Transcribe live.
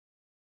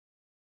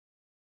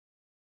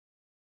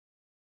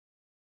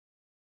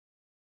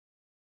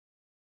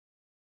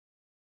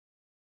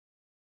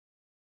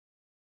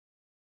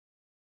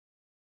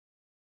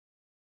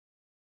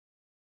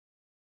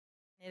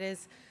It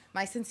is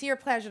my sincere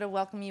pleasure to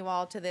welcome you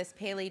all to this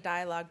Paley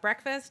Dialogue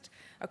Breakfast,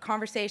 a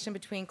conversation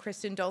between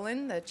Kristin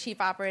Dolan, the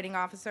Chief Operating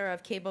Officer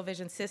of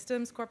Cablevision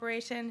Systems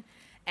Corporation,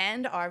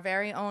 and our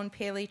very own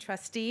Paley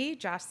trustee,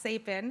 Josh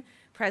Sapan,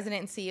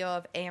 President and CEO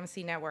of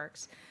AMC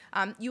Networks.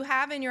 You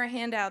have in your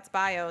handouts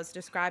bios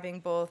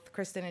describing both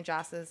Kristin and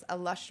Josh's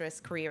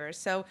illustrious careers.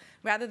 So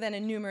rather than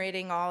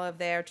enumerating all of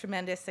their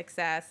tremendous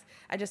success,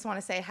 I just want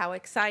to say how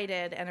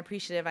excited and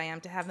appreciative I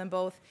am to have them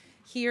both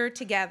here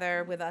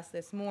together with us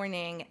this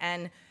morning,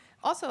 and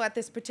also at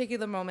this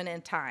particular moment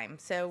in time.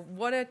 So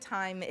what a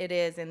time it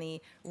is in the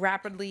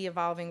rapidly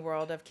evolving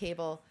world of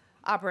cable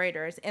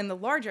operators in the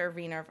larger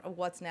arena of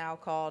what's now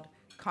called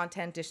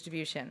content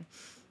distribution.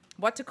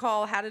 What to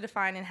call, how to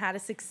define, and how to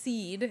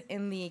succeed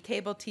in the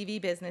cable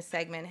TV business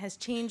segment has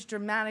changed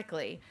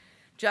dramatically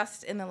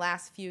just in the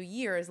last few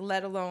years,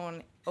 let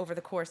alone over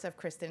the course of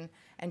Kristin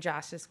and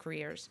Josh's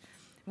careers.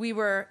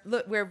 We're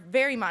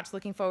very much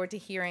looking forward to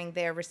hearing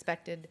their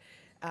respected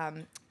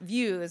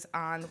views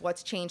on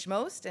what's changed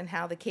most and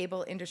how the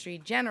cable industry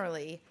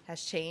generally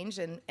has changed,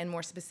 and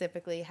more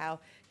specifically how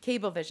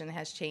Cablevision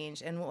has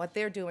changed and what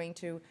they're doing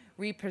to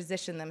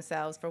reposition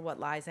themselves for what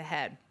lies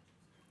ahead.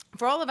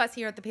 For all of us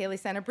here at the Paley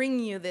Center, bringing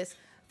you this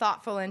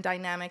thoughtful and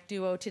dynamic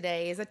duo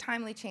today is a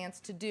timely chance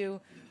to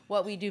do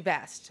what we do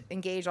best: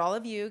 engage all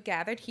of you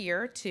gathered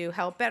here to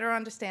help better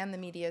understand the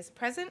media's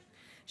present,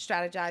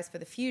 strategize for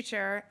the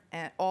future,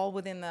 and all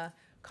within the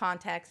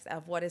context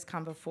of what has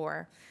come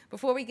before.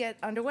 Before we get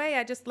underway,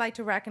 I'd just like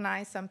to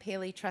recognize some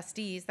Paley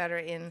trustees that are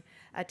in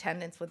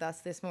attendance with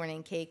us this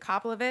morning: Kate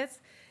Cablevision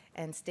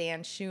and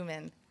Stan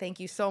Schumann. Thank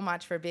you so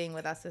much for being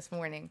with us this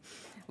morning.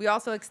 We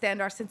also extend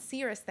our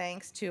sincerest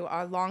thanks to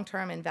our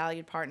long-term and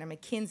valued partner,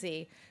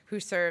 McKinsey, who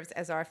serves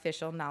as our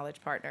official knowledge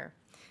partner.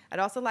 I'd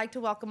also like to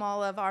welcome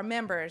all of our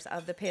members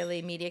of the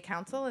Paley Media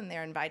Council and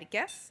their invited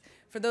guests.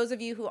 For those of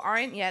you who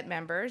aren't yet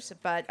members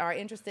but are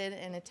interested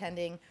in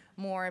attending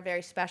more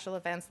very special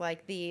events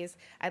like these,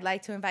 I'd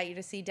like to invite you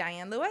to see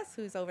Diane Lewis,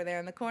 who's over there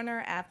in the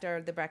corner,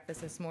 after the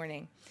breakfast this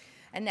morning.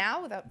 And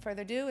now, without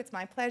further ado, it's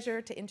my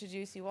pleasure to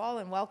introduce you all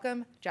and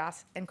welcome Josh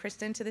and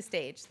Kristin to the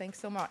stage. Thanks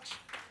so much.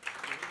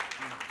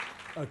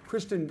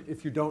 Kristin,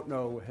 if you don't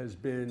know, has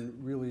been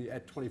really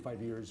at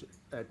 25 years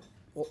at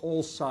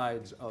all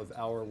sides of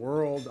our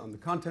world, on the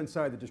content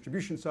side, the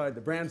distribution side,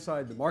 the brand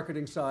side, the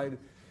marketing side,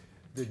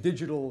 the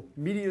digital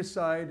media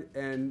side,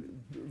 and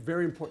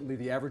very importantly,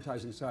 the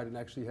advertising side, and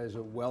actually has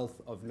a wealth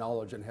of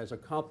knowledge and has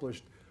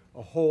accomplished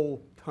a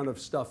whole ton of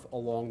stuff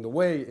along the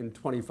way in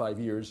 25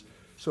 years.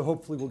 So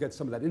hopefully we'll get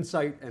some of that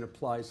insight and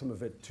apply some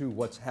of it to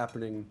what's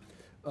happening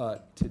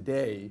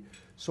today.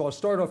 So I'll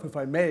start off, if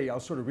I may, I'll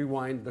sort of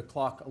rewind the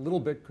clock a little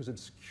bit because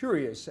it's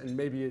curious and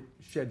maybe it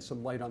sheds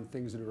some light on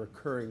things that are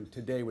occurring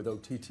today with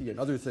OTT and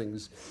other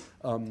things.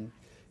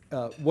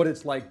 What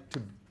it's like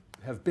to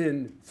have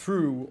been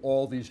through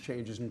all these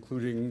changes,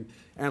 including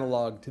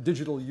analog to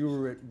digital. You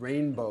were at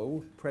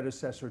Rainbow,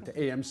 predecessor to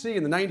AMC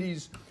in the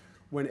 90s,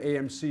 when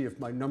AMC, if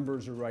my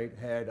numbers are right,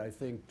 had, I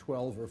think,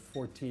 12 or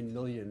 14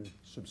 million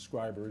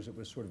subscribers. It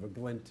was sort of a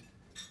glint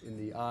in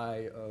the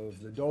eye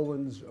of the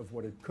Dolans of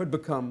what it could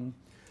become.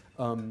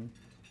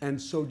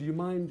 And so do you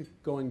mind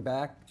going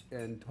back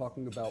and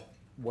talking about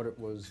what it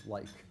was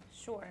like?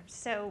 Sure.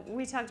 So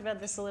we talked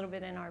about this a little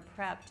bit in our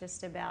prep,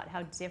 just about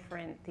how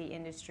different the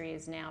industry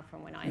is now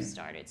from when I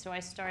started. So I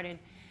started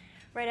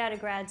right out of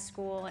grad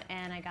school,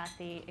 and I got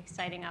the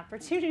exciting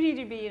opportunity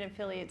to be an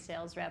affiliate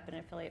sales rep and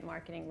affiliate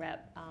marketing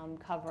rep,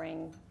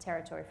 covering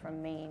territory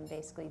from Maine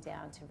basically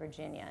down to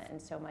Virginia.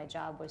 And so my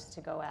job was to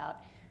go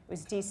out. It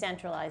was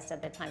decentralized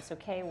at the time, so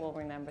Kay will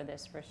remember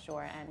this for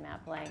sure, and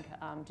Matt Blank,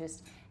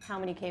 just how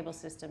many cable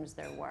systems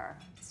there were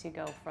to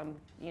go from,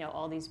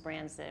 all these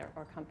brands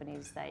or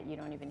companies that you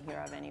don't even hear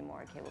of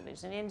anymore: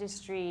 Cablevision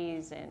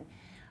Industries and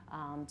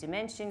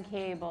Dimension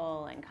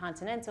Cable and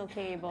Continental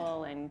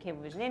Cable and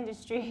Cablevision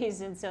Industries.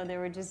 And so there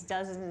were just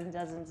dozens and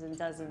dozens and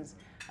dozens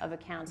of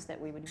accounts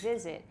that we would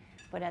visit.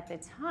 But at the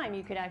time,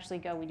 you could actually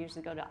go, we'd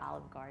usually go to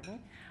Olive Garden,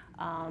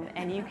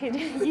 and you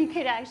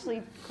could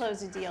actually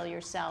close a deal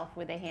yourself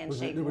with a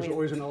handshake. There was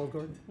always an Olive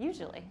Garden?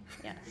 Usually,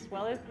 yes.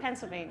 Well, it's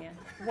Pennsylvania.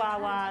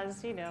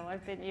 Wawa's,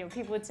 I've been,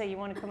 people would say, you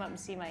want to come up and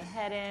see my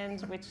head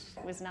end, which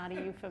was not a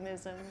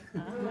euphemism.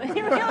 It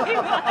really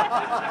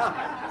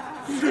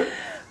was.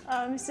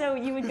 So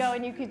you would go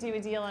and you could do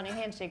a deal on a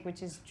handshake,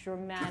 which is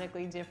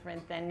dramatically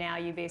different than now.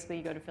 You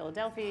go to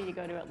Philadelphia, you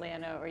go to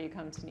Atlanta, or you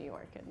come to New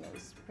York, and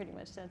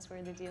that's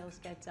where the deals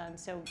get done.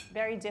 So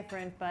very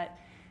different, but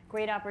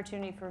great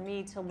opportunity for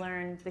me to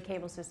learn the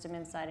cable system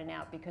inside and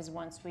out, because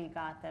once we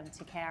got them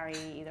to carry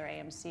either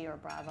AMC or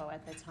Bravo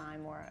at the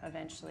time, or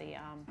eventually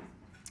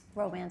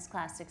Romance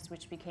Classics,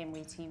 which became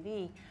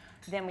WeTV,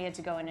 then we had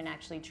to go in and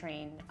actually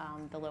train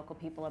the local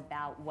people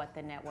about what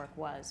the network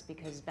was,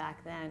 because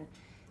back then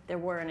there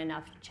weren't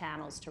enough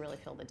channels to really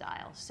fill the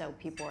dial. So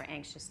people were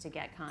anxious to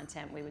get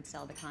content. We would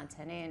sell the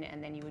content in,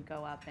 and then you would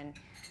go up and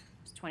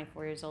was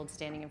 24 years old,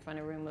 standing in front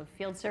of a room of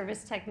field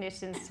service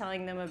technicians,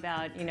 telling them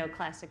about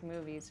classic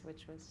movies,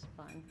 which was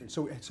fun.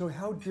 So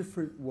how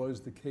different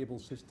was the cable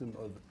system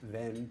of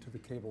then to the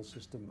cable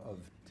system of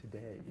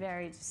today?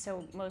 Very,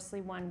 so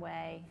mostly one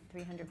way,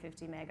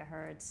 350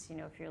 megahertz.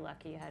 If you're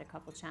lucky, you had a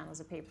couple channels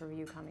of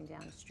pay-per-view coming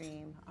down the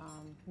stream.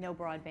 No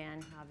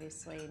broadband,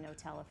 obviously, no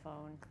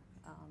telephone.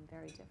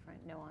 Very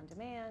different. No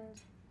on-demand.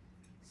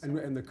 So.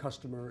 And the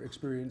customer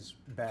experience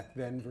back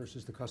then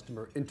versus the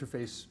customer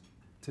interface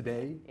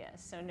today?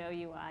 Yes, so no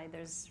UI.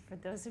 There's, for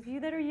those of you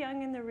that are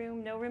young in the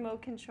room, no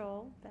remote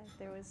control.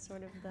 There was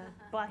sort of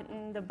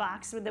the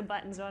box with the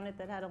buttons on it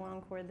that had a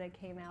long cord that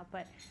came out.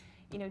 But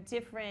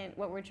different,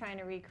 what we're trying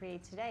to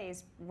recreate today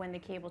is when the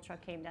cable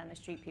truck came down the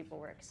street, people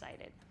were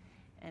excited.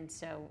 And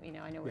so,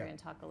 I know we're going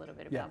to talk a little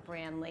bit about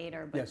brand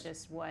later, but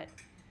just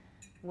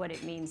what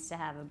it means to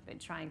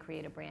try and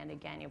create a brand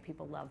again.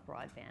 People love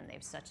broadband. They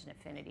have such an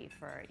affinity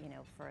for,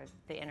 for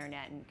the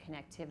internet and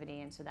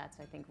connectivity. And so that's,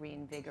 I think,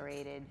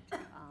 reinvigorated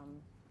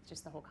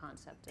just the whole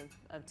concept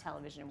of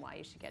television and why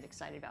you should get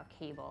excited about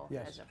cable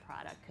as a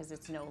product, because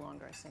it's no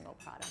longer a single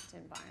product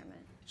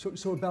environment.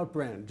 So about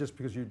brand, just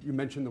because you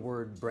mentioned the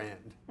word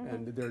brand,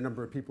 and there are a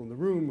number of people in the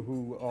room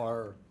who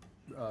are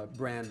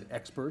brand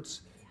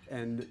experts,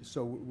 and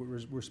so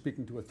we're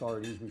speaking to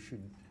authorities we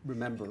should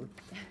remember.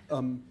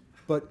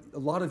 But a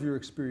lot of your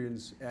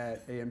experience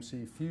at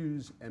AMC,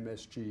 Fuse,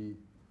 MSG,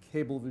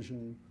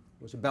 Cablevision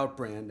was about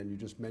brand, and you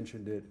just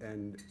mentioned it,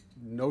 and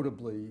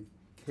notably,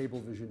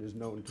 Cablevision is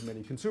known to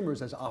many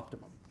consumers as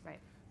Optimum,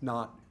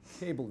 not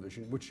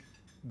Cablevision, which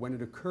when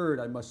it occurred,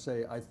 I must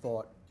say, I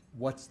thought,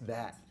 what's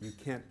that? You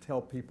can't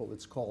tell people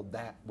it's called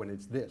that when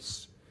it's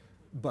this.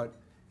 But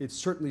it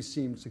certainly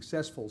seemed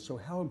successful. So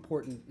how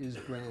important is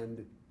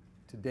brand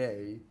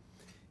today,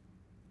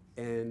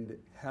 and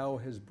how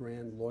has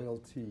brand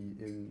loyalty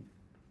in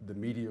the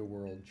media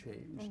world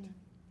changed?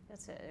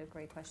 That's a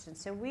great question.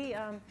 So we,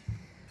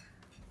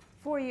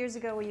 4 years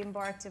ago, we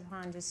embarked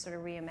upon just sort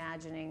of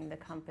reimagining the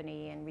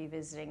company and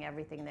revisiting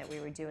everything that we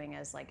were doing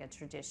as like a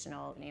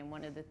traditional. And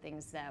one of the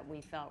things that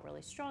we felt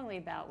really strongly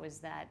about was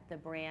that the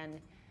brand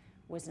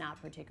was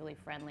not particularly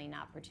friendly,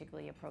 not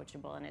particularly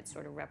approachable, and it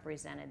sort of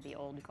represented the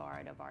old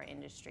guard of our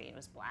industry. It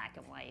was black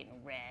and white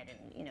and red,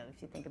 and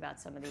if you think about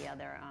some of the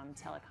other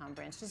telecom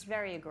brands, just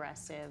very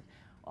aggressive,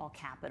 all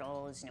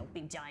capitals,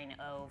 big giant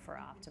O for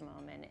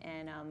Optimum,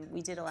 and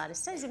we did a lot of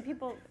studies, and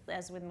people,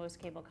 as with most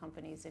cable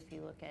companies, if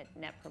you look at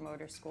Net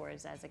Promoter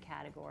Scores as a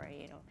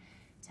category,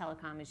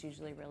 telecom is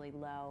usually really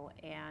low,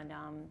 and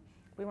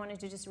we wanted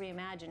to just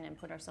reimagine and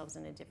put ourselves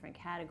in a different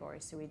category,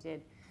 so we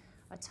did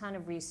a ton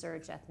of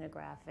research,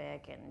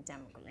 ethnographic and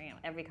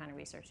every kind of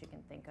research you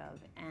can think of,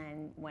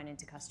 and went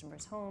into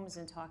customers' homes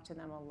and talked to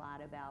them a lot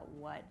about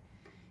what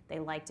they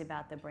liked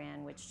about the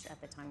brand, which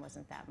at the time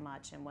wasn't that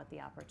much, and what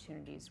the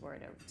opportunities were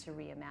to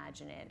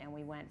reimagine it. And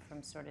we went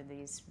from sort of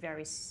these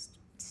very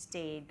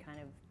staid kind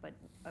of but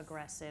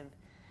aggressive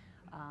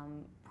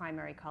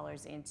primary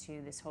colors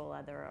into this whole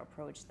other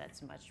approach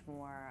that's much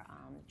more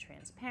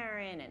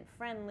transparent and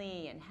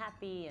friendly and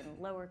happy and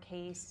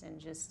lowercase, and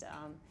just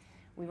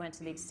we went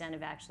to the extent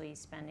of actually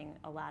spending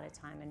a lot of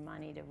time and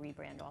money to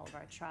rebrand all of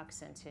our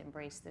trucks and to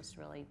embrace this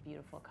really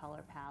beautiful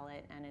color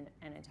palette and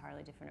an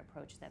entirely different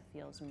approach that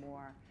feels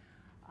more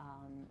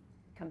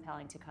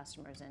compelling to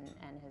customers,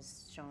 and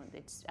has shown,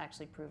 it's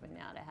actually proven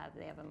now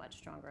they have a much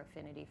stronger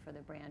affinity for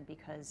the brand,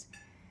 because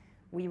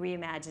we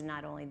reimagined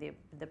not only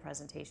the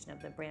presentation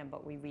of the brand,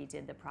 but we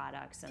redid the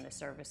products and the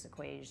service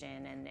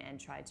equation, and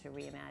tried to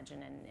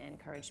reimagine and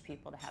encourage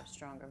people to have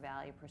stronger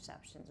value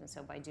perceptions. And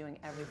so by doing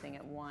everything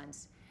at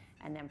once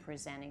and then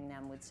presenting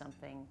them with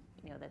something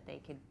that they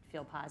could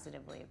feel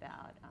positively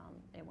about,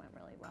 it went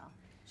really well.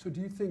 So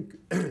do you think,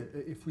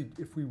 if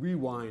we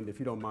rewind, if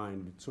you don't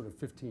mind, sort of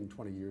 15,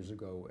 20 years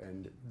ago,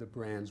 and the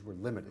brands were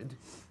limited,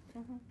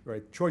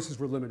 right? Choices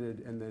were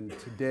limited, and then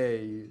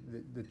today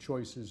the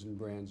choices in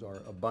brands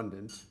are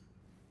abundant,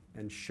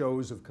 and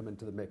shows have come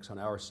into the mix on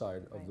our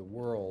side of the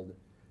world.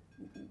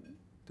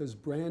 Does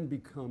brand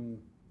become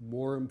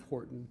more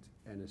important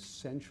and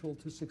essential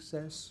to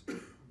success,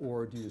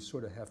 or do you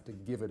sort of have to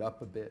give it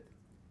up a bit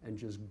and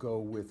just go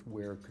with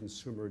where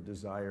consumer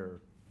desire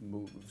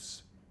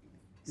moves?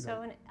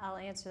 So I'll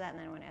answer that, and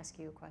then I want to ask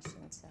you a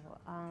question. So,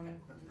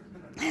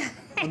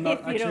 I'm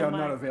not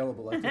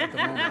available at the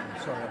moment.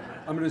 I'm sorry.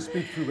 I'm going to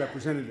speak through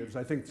representatives.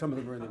 I think some of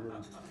them are in the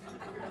room.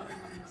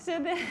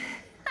 So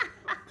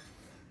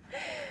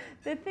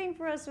the thing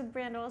for us with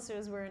brand also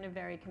is we're in a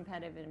very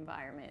competitive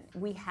environment.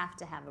 We have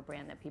to have a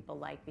brand that people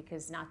like,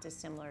 because not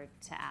dissimilar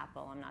to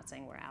Apple, I'm not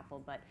saying we're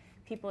Apple, but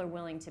people are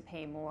willing to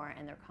pay more,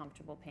 and they're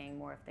comfortable paying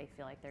more if they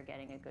feel like they're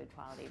getting a good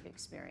quality of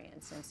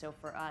experience. And so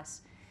for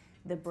us,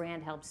 the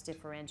brand helps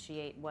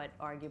differentiate what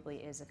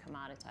arguably is a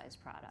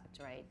commoditized product,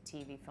 right?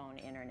 TV, phone,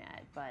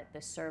 internet. But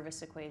the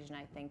service equation,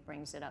 I think,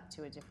 brings it up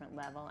to a different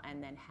level.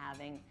 And then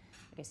having,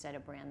 like I said, a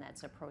brand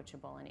that's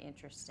approachable and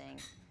interesting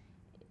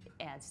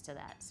adds to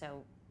that.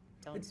 So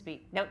don't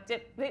speak. No,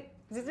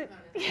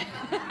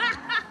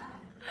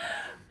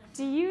 do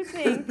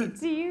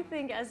Do you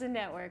think as a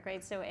network,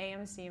 right? So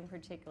AMC in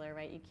particular,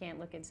 right? You can't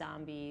look at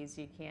zombies.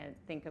 You can't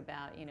think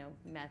about,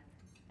 meth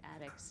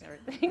addicts or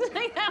things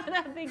like that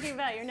without thinking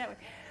about your network.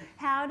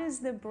 How does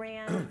the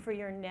brand for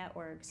your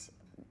networks,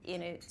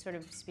 in a sort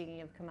of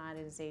speaking of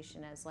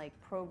commoditization, as like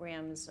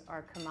programs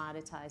are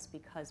commoditized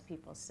because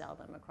people sell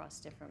them across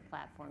different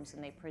platforms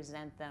and they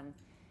present them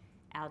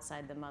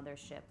outside the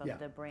mothership of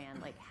the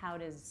brand, like how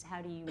do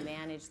you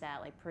manage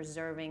that, like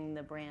preserving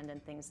the brand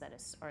and things that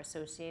are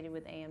associated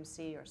with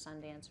AMC or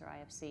Sundance or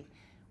IFC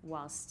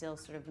while still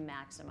sort of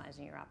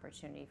maximizing your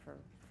opportunity for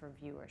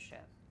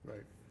viewership?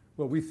 Right.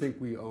 Well, we think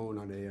we own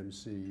on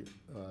AMC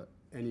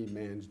any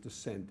man's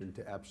descent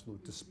into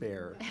absolute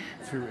despair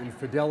through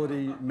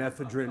infidelity,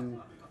 methadone,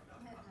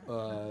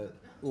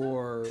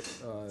 or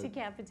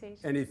decapitation.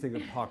 Anything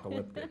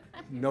apocalyptic.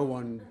 No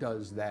one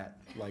does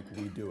that like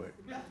we do it.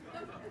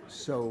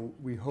 So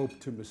we hope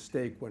to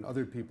mistake when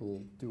other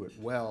people do it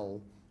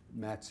well.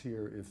 Matt's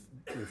here.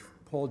 If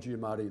Paul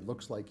Giamatti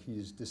looks like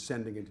he's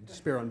descending into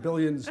despair on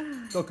Billions,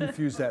 they'll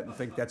confuse that and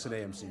think that's an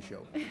AMC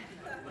show.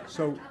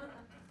 So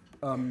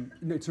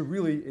it's a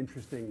really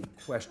interesting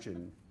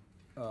question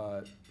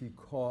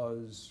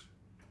because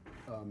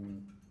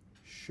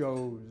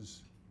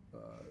shows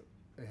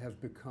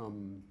have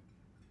become,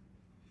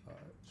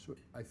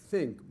 I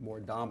think, more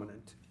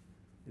dominant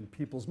in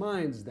people's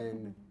minds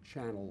than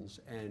channels.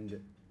 And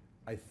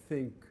I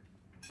think,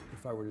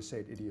 if I were to say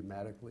it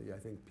idiomatically, I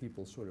think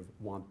people sort of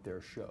want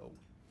their show.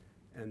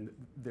 And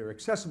they're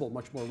accessible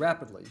much more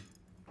rapidly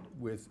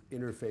with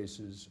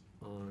interfaces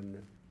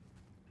on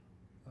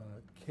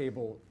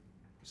cable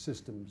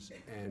systems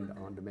and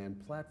on-demand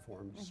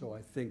platforms. So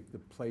I think the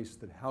place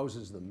that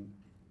houses them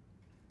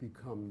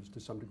becomes, to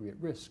some degree,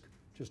 at risk,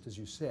 just as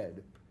you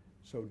said.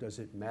 So does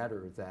it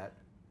matter that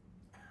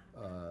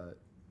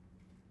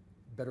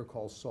Better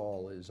Call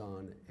Saul is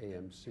on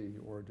AMC,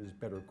 or does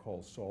Better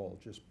Call Saul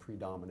just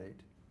predominate?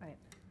 Right.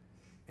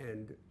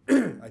 And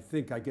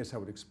I guess I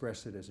would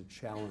express it as a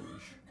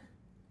challenge,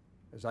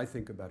 as I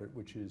think about it,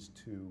 which is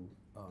to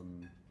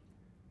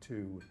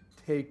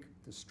take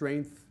the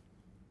strength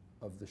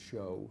of the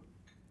show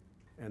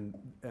and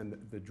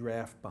the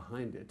draft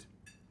behind it,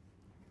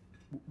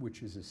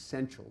 which is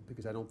essential,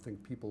 because I don't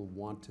think people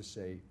want to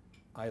say,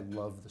 I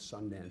love the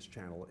Sundance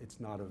Channel. It's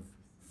not of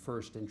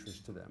first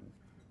interest to them.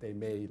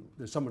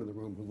 There's someone in the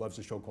room who loves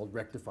a show called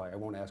Rectify. I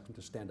won't ask him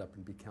to stand up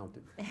and be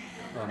counted.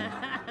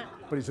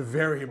 But he's a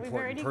very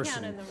important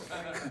person. We've already counted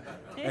them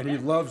for you. And he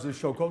loves the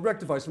show called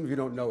Rectify. Some of you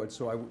don't know it,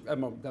 so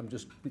I'm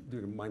just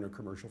doing a minor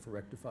commercial for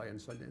Rectify and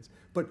Sundance.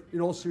 But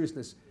in all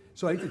seriousness,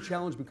 so I think the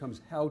challenge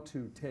becomes how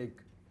to take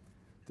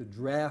the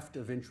draft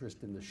of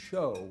interest in the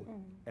show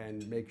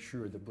and make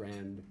sure the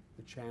brand,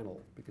 the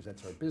channel, because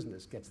that's our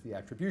business, gets the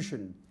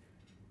attribution.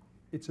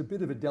 It's a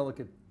bit of a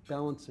delicate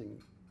balancing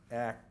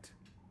act.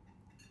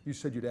 You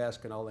said you'd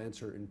ask, and I'll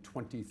answer in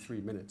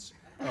 23 minutes.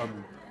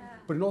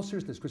 But in all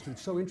seriousness, Kristin,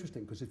 it's so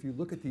interesting, because if you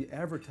look at the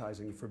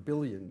advertising for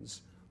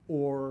Billions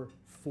or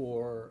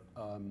for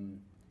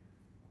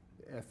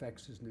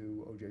FX's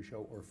new OJ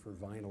show, or for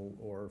Vinyl,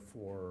 or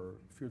for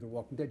Fear the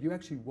Walking Dead, you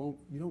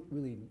don't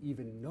really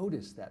even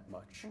notice that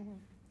much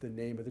the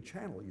name of the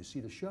channel. You see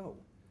the show.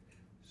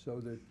 So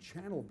the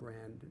channel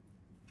brand.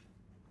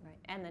 Right,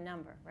 and the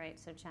number, right?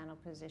 So channel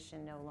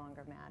position no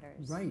longer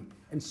matters. Right,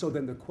 and so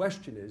then the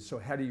question is, so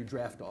how do you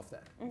draft off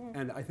that?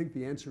 And I think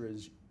the answer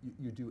is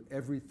you do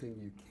everything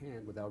you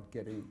can without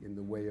getting in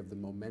the way of the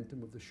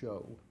momentum of the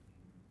show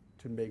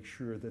to make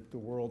sure that the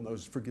world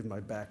knows, forgive my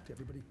back to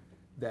everybody,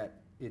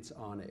 that it's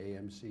on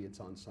AMC, it's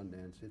on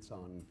Sundance, it's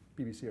on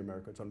BBC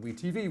America, it's on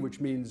WeTV,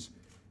 which means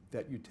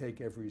that you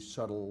take every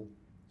subtle,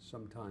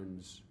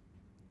 sometimes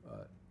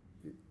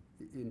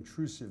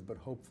intrusive, but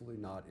hopefully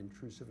not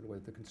intrusive in a way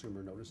that the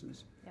consumer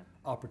notices,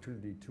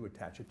 opportunity to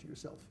attach it to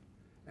yourself.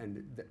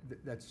 And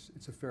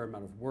it's a fair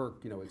amount of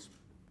work. It's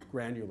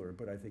granular,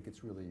 but I think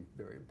it's really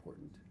very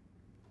important.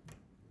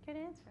 Good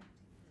answer.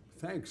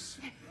 Thanks.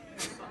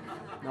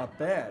 Not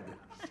bad,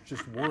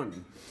 just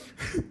one.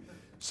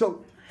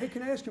 So, hey,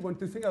 can I ask you one?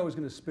 The thing I was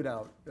going to spit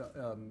out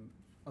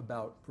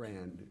about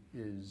brand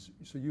is,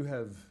 so you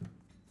have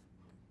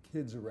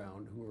kids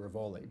around who are of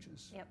all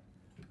ages. Yep.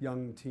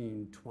 Young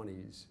teen,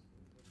 20s,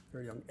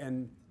 very young.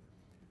 And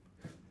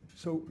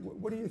so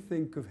what do you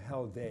think of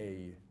how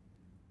they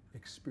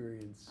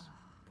experience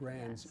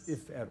brands,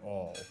 if at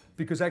all?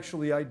 Because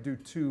actually I do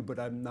too, but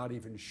I'm not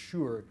even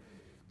sure.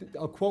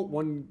 I'll quote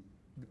one,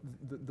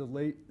 the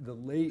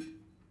late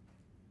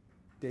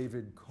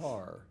David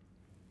Carr.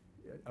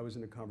 I was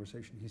in a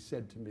conversation. He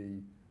said to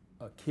me,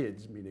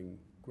 kids, meaning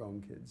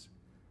grown kids,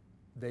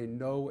 they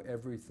know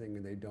everything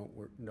and they don't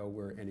know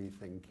where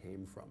anything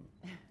came from.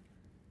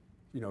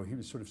 He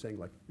was sort of saying,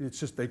 like, it's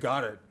just they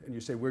got it. And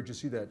you say, where'd you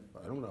see that?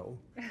 I don't know.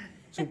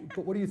 So,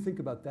 but what do you think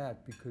about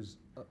that? Because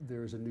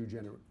there's a new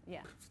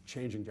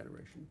changing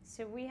generation.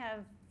 So we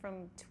have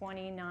from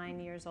 29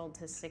 years old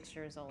to 6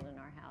 years old in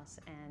our house.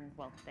 And,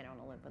 well, they don't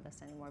live with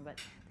us anymore. But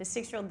the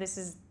 6-year-old, this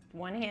is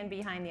one hand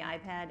behind the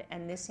iPad,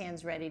 and this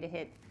hand's ready to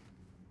hit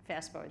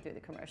fast forward through the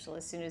commercial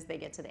as soon as they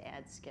get to the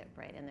ad skip,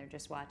 right? And they're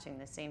just watching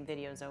the same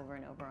videos over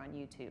and over on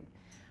YouTube.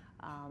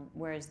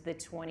 Whereas the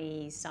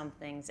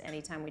 20-somethings,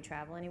 anytime we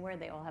travel anywhere,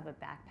 they all have a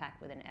backpack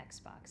with an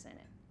Xbox in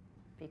it.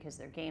 Because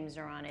their games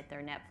are on it,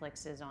 their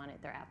Netflix is on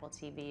it, their Apple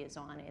TV is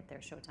on it, their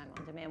Showtime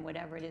On Demand,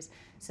 whatever it is.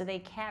 So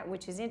they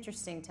which is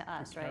interesting to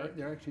us, right?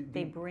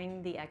 They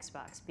bring the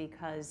Xbox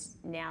because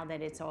now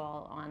that it's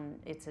all on,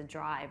 it's a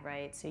drive,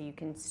 right? So you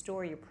can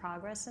store your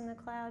progress in the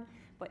cloud,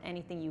 but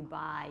anything you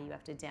buy, you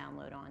have to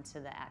download onto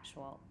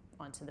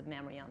the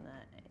memory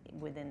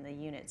within the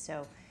unit.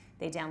 So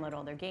they download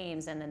all their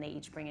games, and then they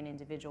each bring an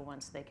individual one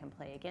so they can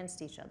play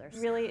against each other.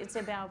 Really, it's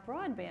about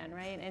broadband,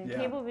 right? And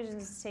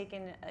Cablevision's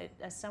taken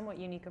a somewhat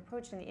unique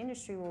approach in the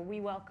industry where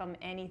we welcome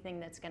anything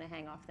that's going to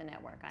hang off the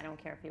network. I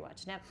don't care if you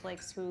watch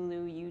Netflix,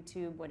 Hulu,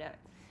 YouTube, whatever.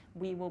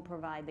 We will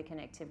provide the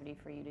connectivity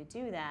for you to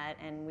do that,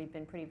 and we've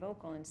been pretty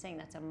vocal in saying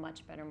that's a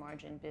much better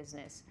margin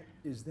business.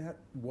 Is that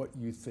what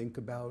you think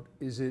about?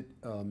 Is it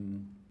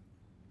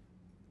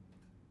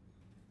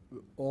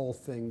all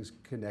things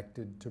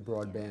connected to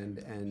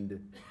broadband,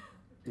 and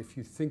if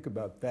you think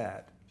about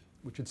that,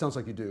 which it sounds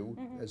like you do.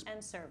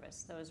 And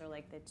service, those are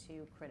like the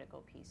two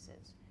critical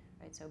pieces,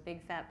 right? So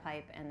big fat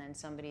pipe, and then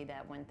somebody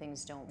that when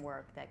things don't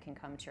work that can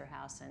come to your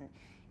house and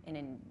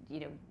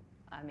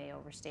I may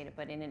overstate it,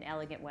 but in an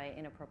elegant way,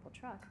 in a purple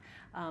truck,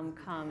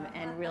 come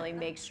and really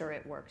make sure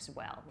it works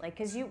well. Like,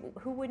 because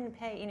who wouldn't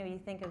pay, you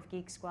think of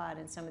Geek Squad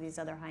and some of these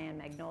other high-end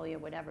Magnolia,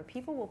 whatever,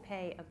 people will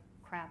pay a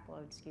crap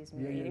load, excuse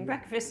me, eating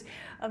breakfast,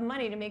 of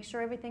money to make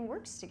sure everything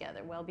works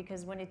together well,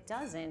 because when it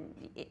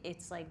doesn't,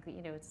 it's like,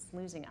 it's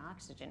losing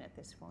oxygen at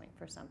this point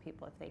for some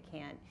people if they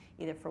can't,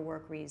 either for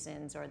work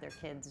reasons or their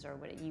kids or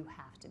what, you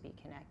have to be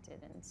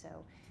connected. And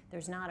so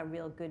there's not a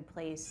real good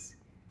place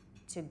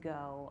to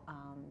go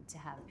to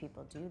have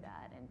people do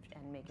that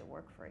and make it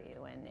work for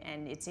you.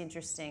 And it's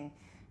interesting,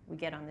 we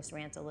get on this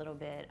rant a little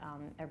bit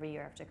every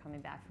year after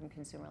coming back from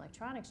Consumer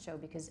Electronics Show,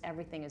 because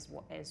everything is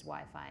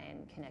Wi-Fi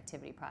and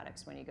connectivity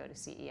products when you go to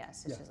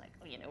CES. It's just like,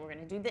 we're going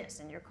to do this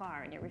in your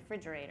car and your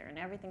refrigerator, and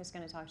everything's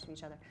going to talk to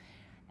each other.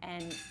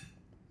 And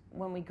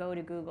when we go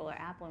to Google or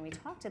Apple and we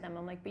talk to them,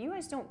 I'm like, but you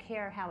guys don't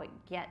care how it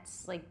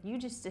gets. Like, you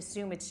just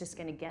assume it's just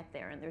going to get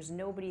there, and there's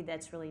nobody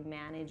that's really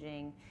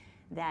managing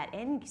that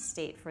end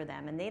state for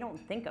them, and they don't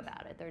think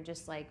about it. They're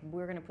just like,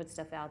 we're going to put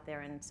stuff out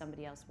there and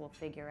somebody else will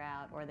figure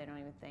out, or they don't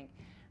even think.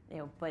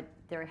 But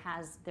there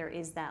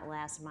is that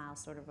last mile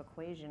sort of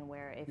equation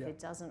where if it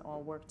doesn't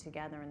all work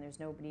together and there's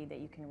nobody that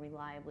you can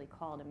reliably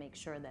call to make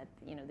sure that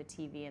the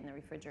TV and the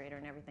refrigerator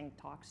and everything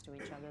talks to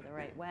each other the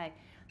right way,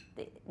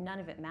 none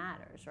of it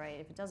matters, right?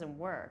 If it doesn't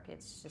work,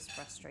 it's just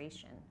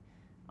frustration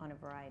on a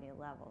variety of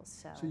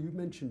levels. So you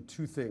mentioned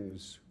two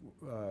things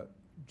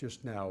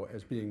just now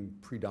as being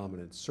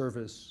predominant: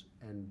 service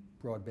and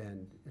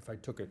broadband, if I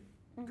took it,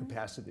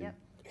 capacity.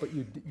 But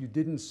you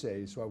didn't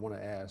say, so I want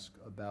to ask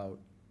about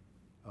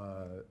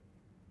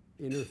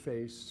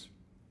interface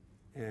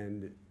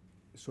and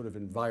sort of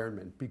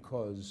environment,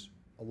 because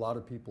a lot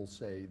of people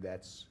say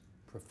that's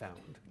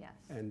profound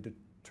and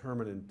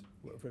determinant,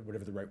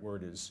 whatever the right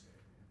word is,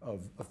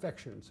 of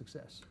affection and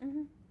success.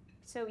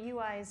 So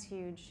UI is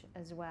huge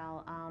as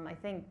well. I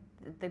think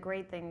the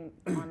great thing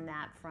on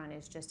that front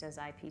is just as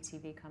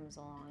IPTV comes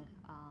along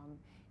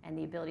and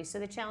the ability. So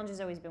the challenge has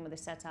always been with a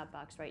set-top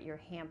box, right?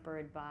 You're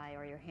hampered by,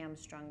 or you're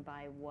hamstrung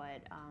by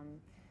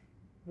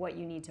what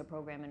you need to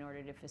program in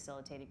order to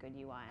facilitate a good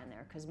UI on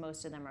there, because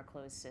most of them are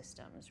closed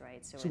systems,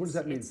 right? So what does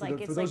that mean?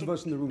 For those of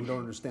us in the room who don't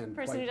understand,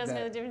 person who doesn't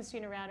know the difference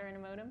between a router and a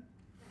modem.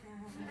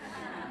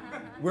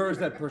 Where is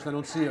that person? I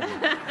don't see him.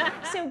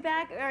 So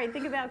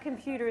think about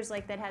computers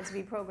like that had to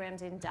be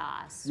programmed in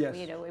DOS. Yes.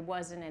 It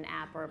wasn't an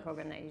app or a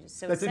program that you just.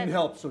 So that didn't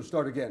help, so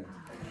start again.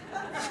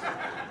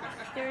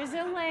 There is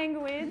a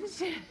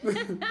language.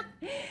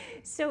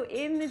 So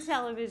in the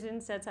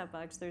television set-top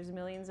box, there's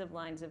millions of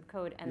lines of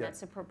code, and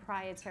that's a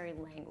proprietary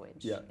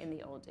language in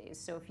the old days.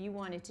 So if you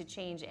wanted to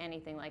change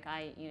anything, like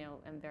I,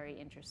 am very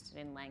interested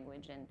in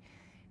language, and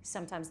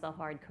sometimes they'll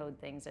hard code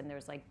things, and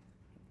there's like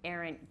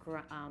errant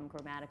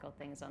grammatical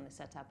things on the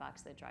set-top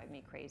box that drive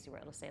me crazy, where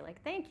it'll say like,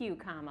 thank you,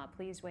 comma,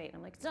 please wait. And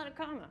I'm like, it's not a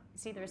comma.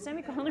 It's either a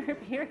semicolon or a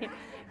period.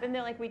 But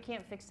they're like, we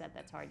can't fix that.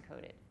 That's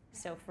hard-coded.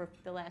 So for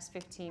the last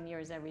 15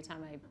 years, every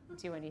time I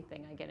do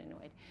anything, I get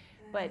annoyed.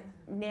 But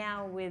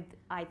now with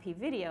IP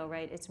video,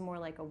 right, it's more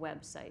like a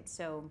website.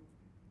 So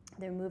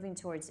they're moving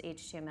towards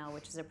HTML,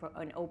 which is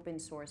an open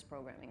source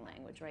programming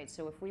language, right?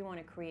 So if we want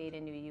to create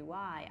a new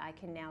UI, I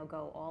can now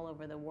go all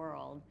over the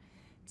world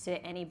to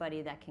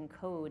anybody that can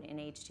code in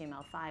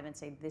HTML5 and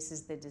say, this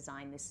is the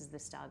design, this is the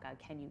style guide,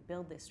 can you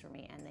build this for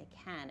me? And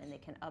they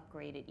can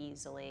upgrade it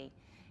easily.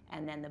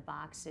 And then the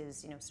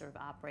boxes, sort of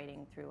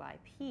operating through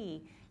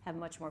IP, have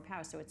much more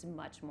power. So it's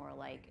much more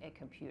like a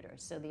computer.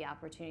 So the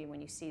opportunity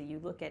when you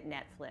look at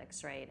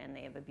Netflix, right, and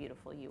they have a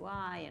beautiful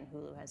UI, and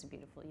Hulu has a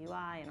beautiful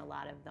UI, and a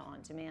lot of the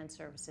on-demand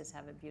services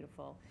have a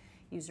beautiful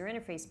user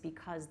interface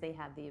because they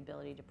have the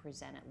ability to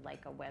present it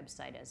like a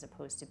website, as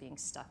opposed to being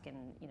stuck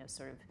in,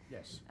 sort of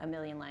a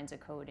million lines of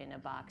code in a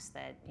box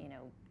that,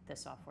 the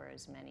software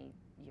is many,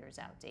 years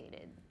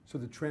outdated. So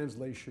the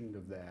translation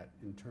of that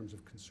in terms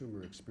of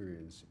consumer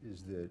experience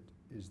is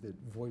that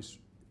voice,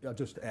 I'll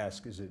just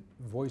ask, is it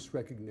voice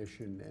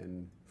recognition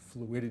and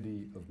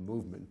fluidity of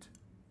movement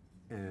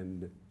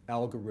and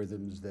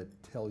algorithms that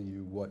tell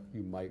you what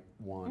you might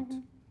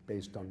want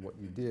based on what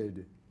you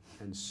did,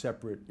 and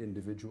separate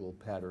individual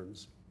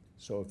patterns?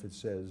 So if it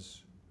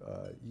says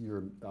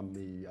you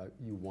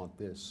want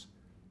this,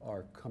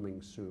 are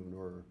coming soon,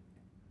 or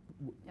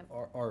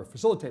are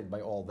facilitated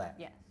by all that.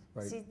 Yes.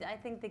 Right? See, I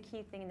think the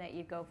key thing that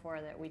you go for,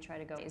 that we try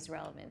to go, is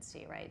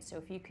relevancy, right? So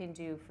if you can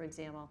do, for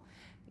example,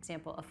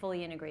 a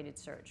fully integrated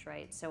search,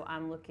 right? So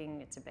I'm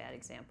looking, it's a bad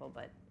example,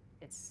 but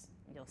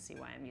you'll see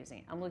why I'm using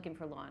it. I'm looking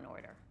for Law and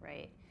Order,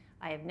 right?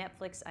 I have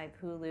Netflix, I have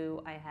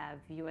Hulu, I have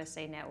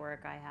USA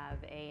Network, I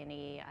have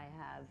A&E, I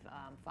have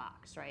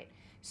Fox, right?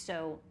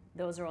 So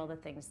those are all the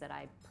things that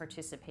I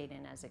participate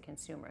in as a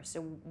consumer.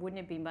 So wouldn't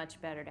it be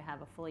much better to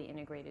have a fully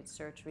integrated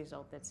search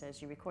result that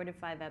says you recorded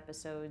 5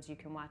 episodes, you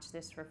can watch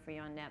this for free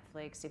on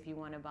Netflix if you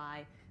want to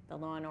buy the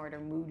Law and Order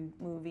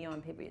movie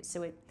on paper.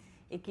 So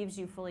it gives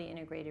you fully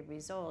integrated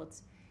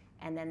results,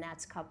 and then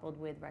that's coupled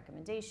with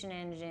recommendation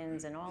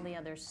engines and all the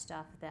other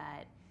stuff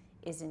that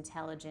is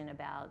intelligent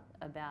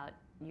about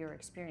your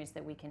experience,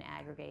 that we can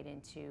aggregate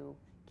into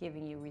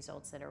giving you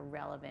results that are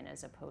relevant,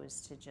 as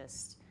opposed to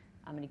just,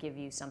 I'm going to give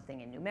you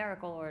something in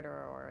numerical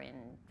order or in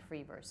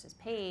free versus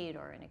paid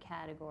or in a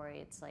category.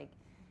 It's like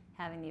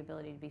having the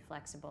ability to be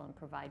flexible and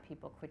provide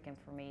people quick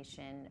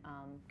information.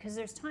 Because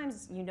there's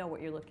times you know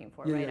what you're looking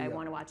for, right? I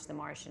want to watch The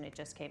Martian, it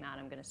just came out,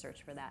 I'm going to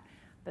search for that.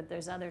 But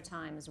there's other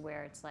times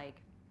where it's like,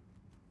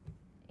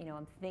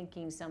 I'm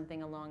thinking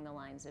something along the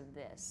lines of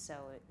this. So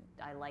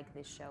I like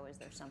this show. Is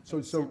there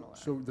something similar?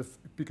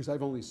 Because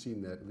I've only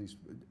seen that, at least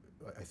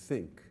I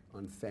think,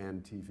 on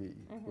Fan TV,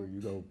 where you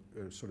go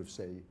sort of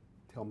say,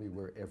 tell me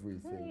where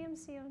everything.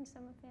 Doesn't AMC own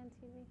some of Fan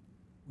TV?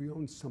 We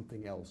own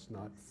something else,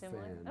 not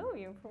similar. Fan. Oh,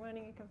 you're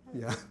promoting a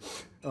competitor.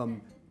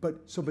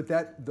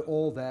 Yeah,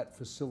 all that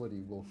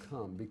facility will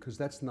come, because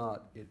that's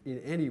not in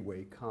any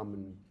way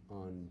common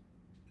on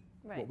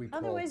what we call.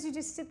 Otherwise, you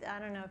just sit. I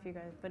don't know if you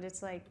guys, but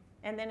it's like,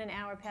 and then an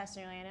hour passed,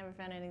 and you're like, I never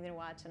found anything to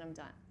watch, and I'm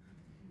done.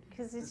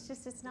 Because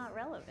it's not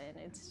relevant.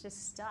 It's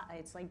just stuff.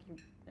 It's like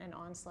an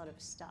onslaught of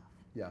stuff.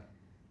 Yeah.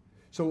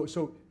 So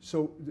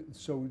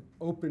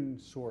open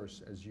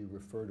source, as you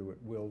refer to it,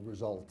 will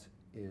result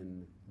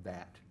in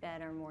that.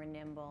 Better, more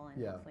nimble,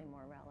 and hopefully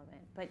more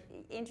relevant. But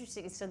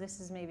interesting, so this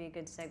is maybe a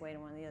good segue to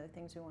one of the other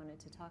things we wanted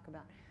to talk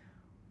about.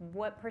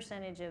 What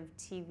percentage of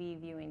TV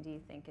viewing do you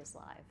think is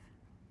live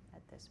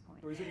at this point?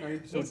 Or is it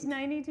 90? It's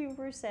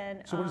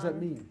 92%. So what does that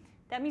mean?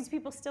 That means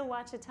people still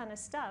watch a ton of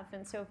stuff,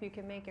 and so if you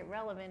can make it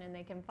relevant and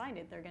they can find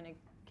it, they're going to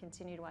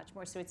continue to watch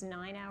more. So it's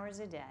 9 hours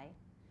a day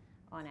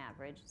on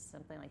average,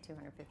 something like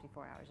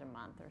 254 hours a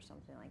month or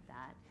something like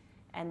that.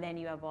 And then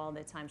you have all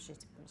the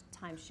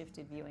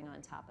time-shifted viewing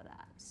on top of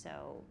that.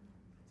 So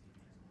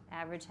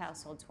average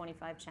household,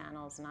 25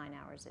 channels, 9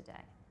 hours a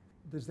day.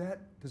 Does that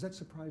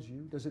surprise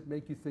you? Does it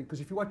make you think? Because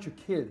if you watch your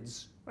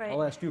kids, right.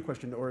 I'll ask you a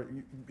question, or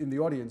in the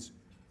audience,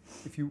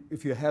 if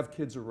you have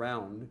kids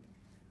around,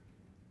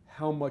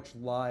 how much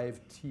live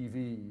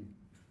TV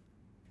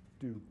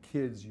do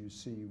kids you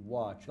see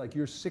watch? Like,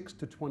 you're 6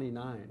 to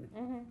 29.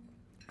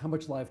 How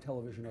much live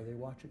television are they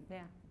watching?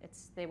 Yeah,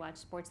 they watch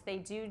sports. They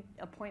do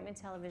appointment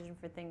television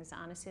for things,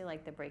 honestly,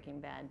 like the Breaking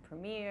Bad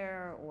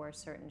premiere or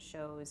certain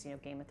shows.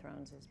 Game of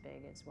Thrones is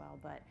big as well.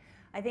 But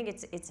I think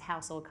it's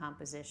household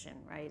composition,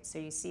 right? So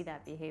you see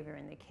that behavior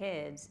in the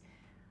kids.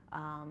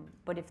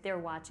 But if they're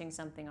watching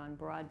something on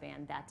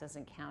broadband, that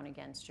doesn't count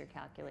against your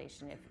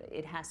calculation. If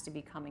it has to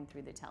be coming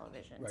through the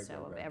television. Right, so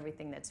right, of right.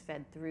 everything that's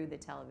fed through the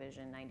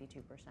television, 92%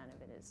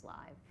 of it is live.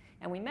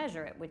 And we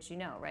measure it, which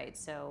right?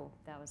 So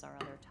that was our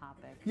other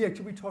topic. Yeah,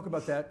 can we talk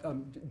about that?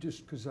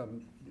 Just because I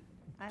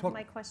have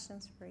my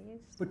questions for you.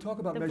 But talk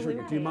about measuring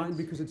it. Do you mind?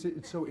 Because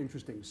it's so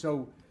interesting.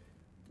 So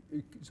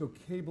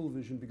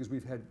Cablevision, because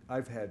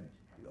I've had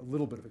a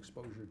little bit of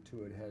exposure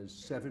to it, has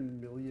 7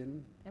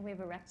 million. And we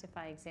have a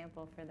Rectify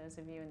example for those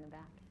of you in the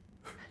back.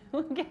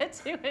 We'll get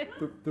to it.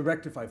 The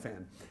Rectify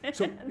fan.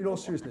 So in all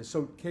seriousness,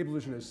 so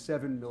Cablevision has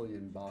 7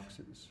 million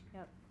boxes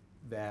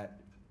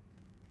that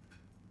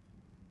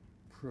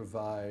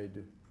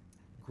provide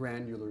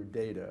granular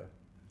data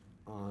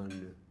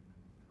on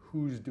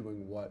who's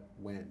doing what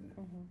when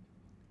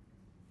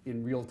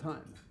in real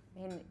time.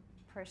 And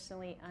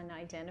personally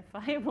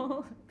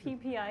unidentifiable,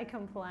 PPI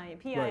compliant,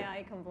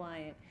 PII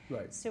compliant.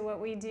 Right. So what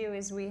we do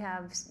is we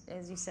have,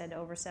 as you said,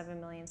 over 7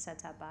 million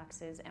set-top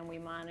boxes, and we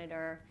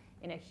monitor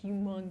in a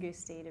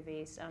humongous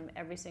database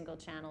every single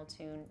channel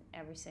tune,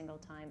 every single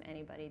time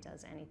anybody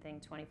does anything,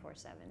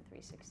 24/7,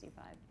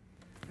 365.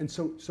 And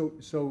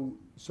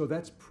so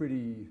that's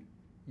pretty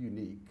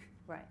unique.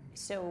 Right.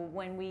 So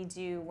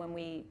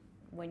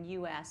when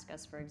you ask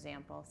us, for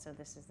example, so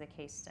this is the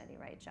case study,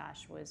 right?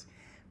 Josh was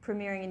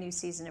premiering a new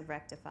season of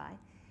Rectify,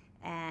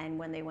 And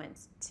when they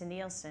went to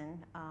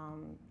Nielsen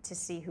to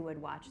see who had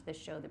watched the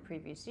show the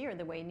previous year,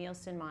 the way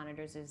Nielsen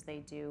monitors is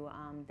they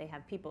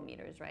have people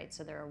meters, right?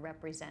 So they're a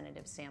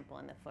representative sample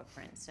in the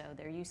footprint. So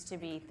there used to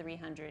be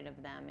 300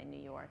 of them in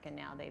New York, and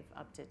now they've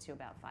upped it to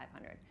about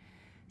 500.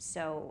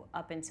 So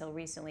up until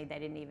recently, they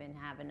didn't even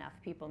have enough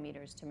people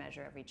meters to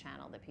measure every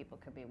channel that people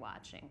could be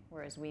watching,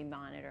 whereas we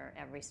monitor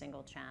every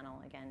single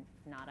channel, again,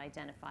 not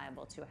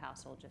identifiable to a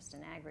household, just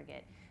an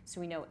aggregate.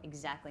 So we know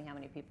exactly how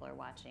many people are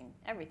watching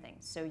everything.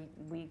 So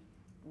we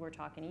were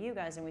talking to you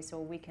guys, and we said,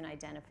 well, we can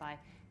identify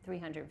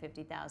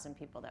 350,000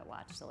 people that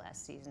watched the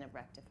last season of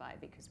Rectify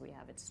because we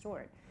have it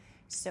stored.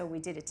 So we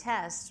did a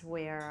test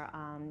where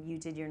you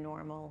did your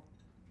normal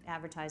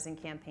advertising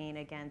campaign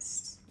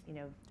against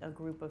a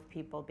group of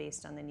people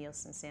based on the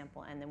Nielsen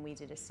sample, and then we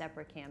did a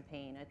separate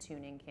campaign, a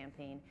tune-in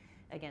campaign,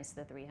 against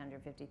the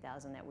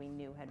 350,000 that we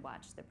knew had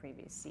watched the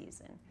previous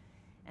season.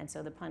 And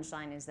so the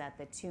punchline is that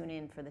the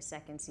tune-in for the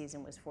second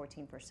season was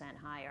 14%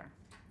 higher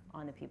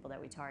on the people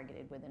that we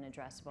targeted with an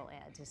addressable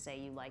ad to say,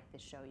 you like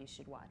this show, you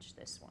should watch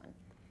this one.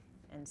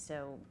 And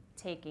so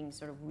taking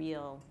sort of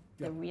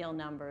the real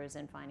numbers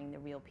and finding the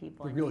real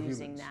people and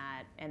using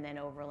that, and then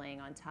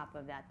overlaying on top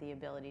of that the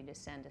ability to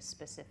send a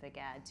specific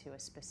ad to a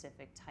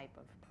specific type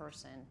of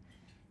person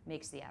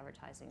makes the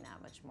advertising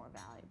that much more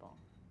valuable.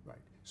 Right.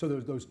 So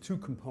there's those two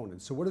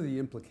components. So what are the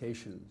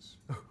implications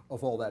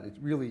of all that? It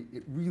really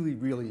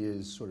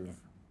is sort of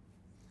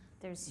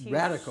There's huge,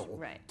 radical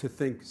right, to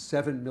think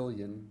 7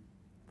 million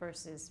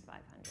versus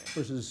 500.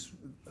 versus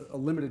a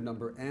limited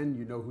number, and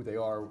you know who they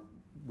are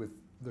with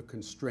the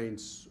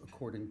constraints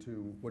according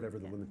to whatever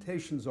the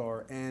limitations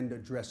are, and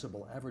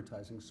addressable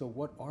advertising. So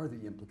what are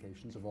the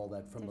implications of all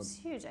that from It's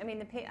huge. I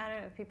mean, I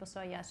don't know if people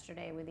saw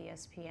yesterday with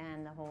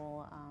ESPN, the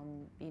whole,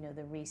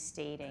 the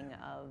restating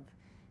of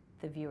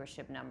the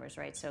viewership numbers,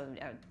 right? So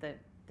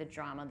the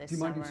drama this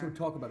summer. Do you mind to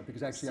talk about it?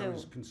 Because actually I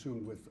was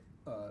consumed with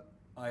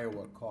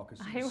Iowa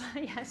caucuses.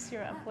 Yes,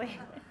 you're up. Wait.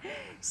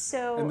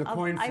 So and the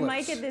coin I flips.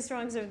 might get this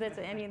wrong, so if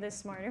any of the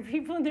smarter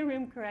people in the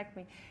room correct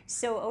me.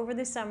 So over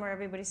the summer,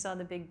 everybody saw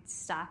the big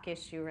stock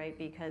issue, right?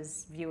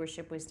 Because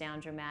viewership was down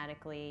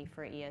dramatically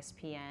for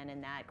ESPN,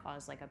 and that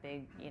caused like a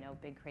big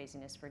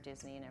craziness for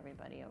Disney and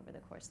everybody over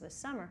the course of the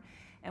summer.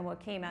 And what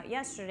came out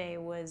yesterday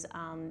was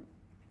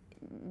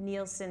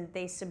Nielsen,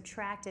 they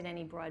subtracted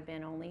any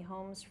broadband-only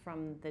homes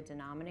from the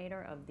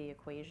denominator of the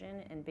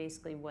equation, and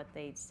basically what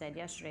they said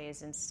yesterday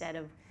is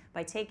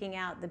by taking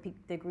out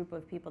the group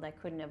of people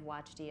that couldn't have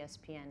watched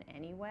ESPN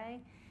anyway,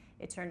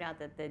 it turned out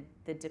that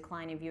the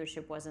decline in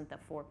viewership wasn't the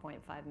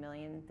 4.5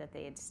 million that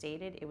they had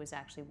stated, it was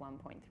actually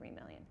 1.3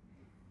 million.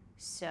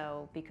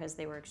 So because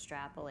they were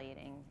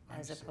extrapolating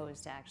as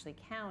opposed to actually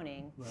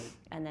counting,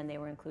 and then they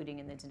were including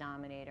in the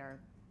denominator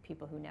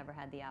people who never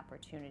had the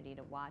opportunity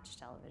to watch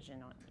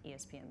television on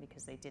ESPN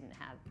because they didn't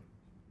have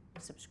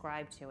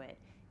subscribed to it,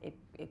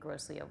 it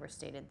grossly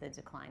overstated the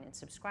decline in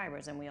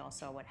subscribers. And we all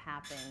saw what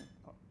happened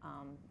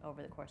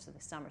over the course of the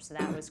summer. So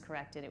that was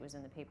corrected. It was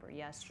in the paper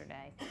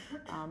yesterday.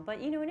 But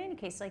in any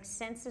case, like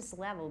census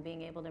level,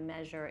 being able to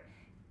measure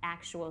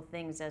actual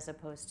things as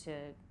opposed to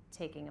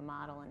taking a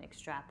model and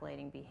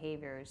extrapolating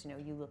behaviors,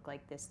 you look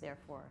like this,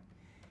 therefore,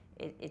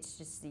 it's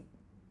just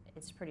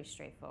it's pretty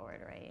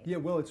straightforward, right? Yeah,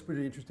 well, it's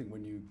pretty interesting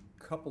when you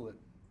couple it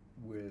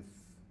with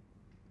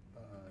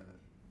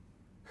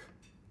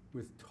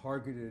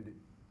targeted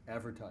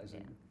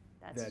advertising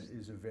that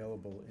is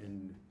available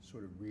in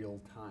sort of real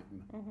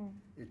time. Mm-hmm.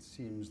 It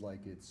seems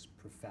like it's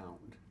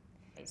profound.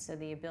 So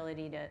the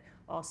ability to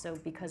also,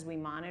 because we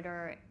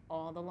monitor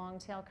all the long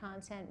tail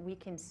content, we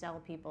can sell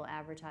people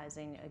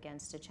advertising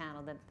against a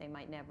channel that they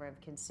might never have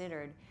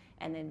considered,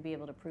 and then be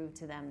able to prove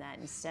to them that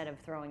instead of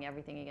throwing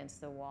everything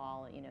against the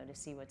wall, to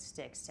see what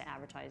sticks, to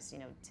advertise,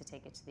 to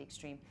take it to the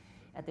extreme.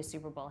 At the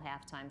Super Bowl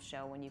halftime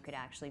show, when you could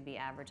actually be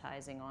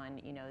advertising on,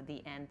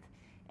 the nth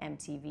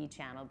MTV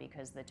channel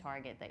because the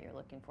target that you're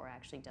looking for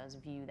actually does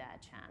view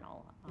that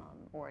channel,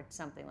 or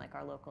something like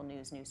our local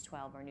news, News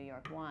 12 or New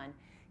York 1,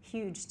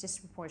 huge,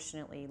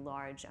 disproportionately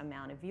large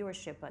amount of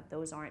viewership, but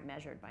those aren't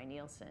measured by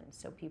Nielsen,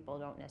 so people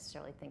don't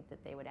necessarily think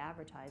that they would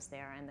advertise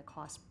there, and the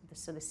cost,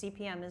 so the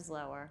CPM is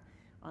lower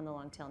on the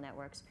long tail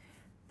networks.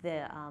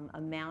 The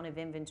amount of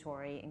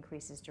inventory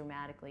increases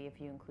dramatically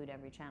if you include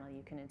every channel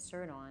you can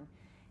insert on,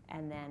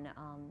 and then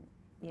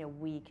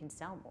we can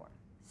sell more.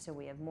 So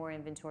we have more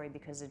inventory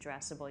because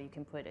addressable, you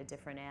can put a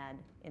different ad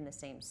in the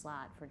same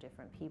slot for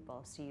different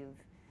people. So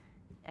you've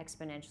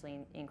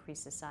exponentially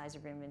increased the size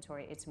of your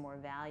inventory, it's more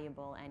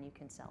valuable, and you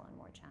can sell on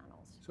more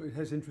channels. So it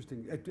has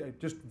interesting,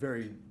 just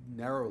very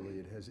narrowly,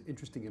 it has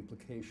interesting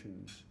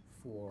implications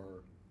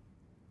for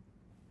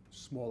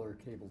smaller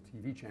cable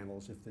TV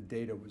channels if the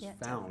data was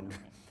found,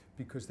 definitely.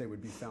 Because they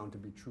would be found to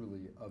be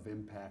truly of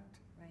impact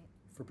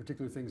for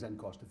particular things and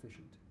cost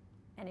efficient.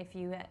 And if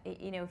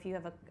you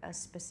have a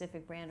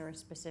specific brand or a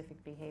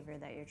specific behavior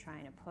that you're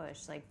trying to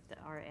push, like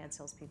our ad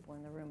sales people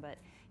in the room, but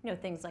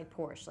things like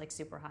Porsche, like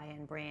super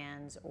high-end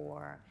brands,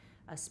 or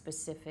a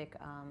specific,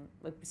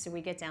 so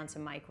we get down to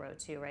micro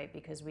too, right?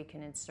 Because we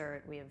can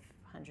insert, we have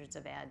hundreds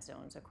of ad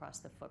zones across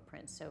the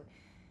footprint. So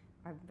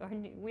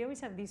we always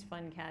have these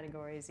fun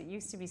categories. It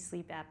used to be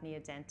sleep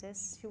apnea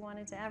dentists who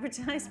wanted to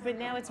advertise, but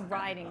now it's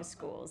riding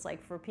schools,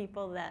 like for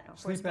people that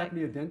sleep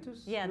apnea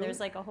dentists. Yeah, really?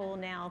 there's like a whole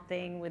now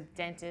thing with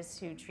dentists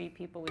who treat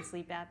people with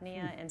sleep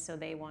apnea, and so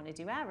they want to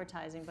do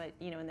advertising. But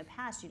in the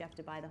past, you'd have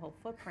to buy the whole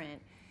footprint,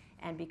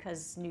 and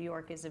because New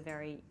York is a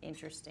very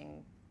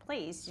interesting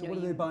place. So what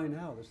do they buy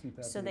now, the sleep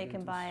apnea So they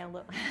can dentists? buy a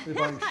little. They're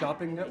buying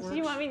shopping networks?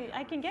 You want me?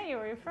 I can get you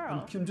a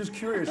referral. I'm just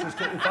curious as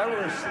to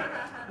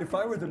if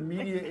I were the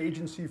media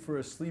agency for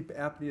a sleep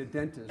apnea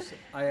dentist,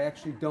 I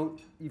actually don't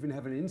even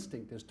have an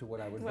instinct as to what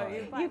I would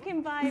buy. You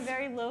can buy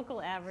very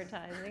local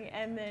advertising,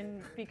 and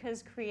then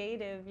because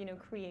creative,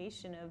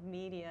 creation of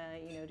media,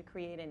 to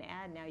create an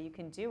ad now, you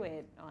can do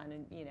it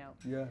on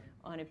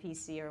on a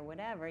PC or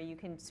whatever. You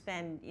can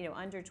spend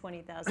under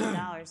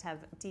 $20,000, have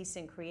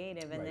decent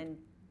creative, and Right. then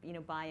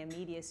buy a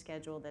media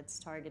schedule that's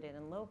targeted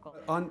and local.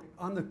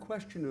 On the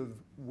question of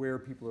where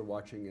people are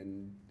watching,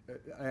 and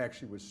I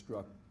actually was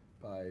struck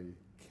by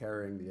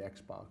carrying the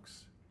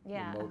Xbox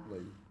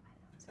remotely,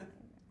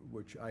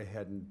 which I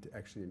hadn't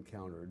actually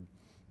encountered.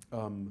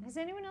 Has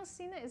anyone else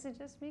seen that? Is it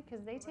just me?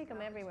 Because they take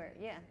them everywhere.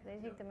 Yeah, they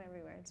take them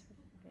everywhere. It's,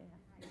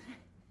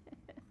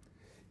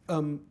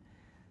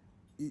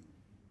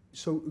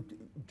 So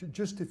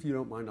just if you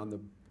don't mind on the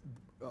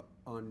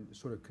on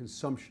sort of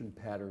consumption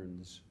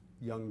patterns,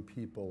 young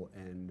people,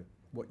 and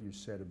what you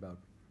said about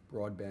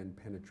broadband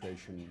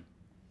penetration,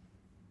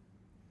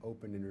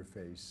 open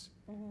interface,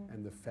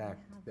 and the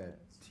fact that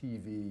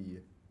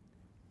TV,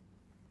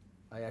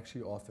 I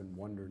actually often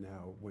wonder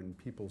now when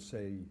people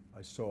say,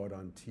 I saw it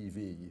on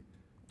TV,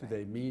 do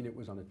they mean it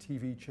was on a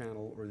TV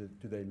channel, or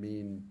do they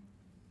mean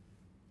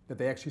that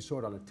they actually saw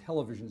it on a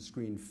television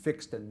screen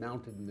fixed and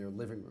mounted in their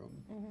living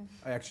room?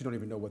 I actually don't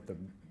even know what the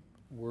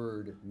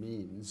word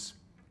means,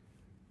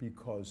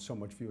 because so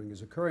much viewing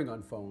is occurring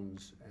on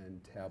phones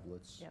and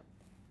tablets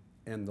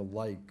and the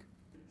like.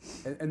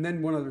 And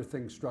then one other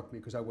thing struck me,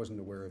 because I wasn't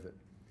aware of it.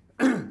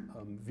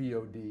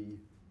 VOD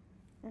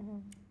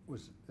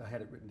was, I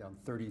had it written down,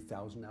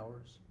 30,000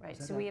 hours. Right,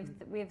 so we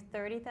have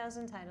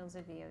 30,000 titles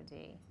of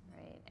VOD,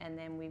 right? And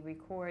then we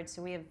record,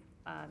 so we have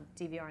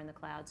DVR in the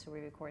cloud, so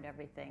we record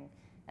everything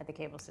at the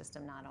cable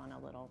system, not on a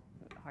little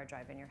hard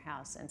drive in your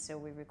house. And so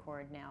we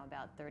record now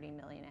about 30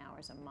 million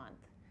hours a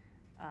month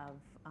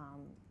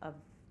of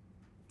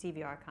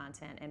DVR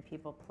content, and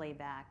people play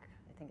back,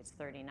 I think it's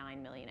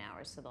 39 million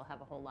hours, so they'll have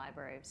a whole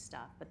library of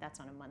stuff, but that's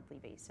on a monthly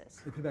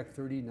basis. They pay back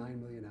 39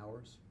 million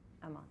hours?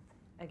 A month,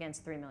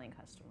 against 3 million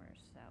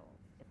customers, so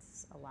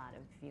it's a lot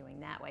of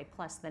viewing that way,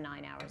 plus the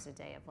 9 hours a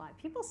day of live.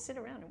 People sit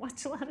around and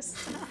watch a lot of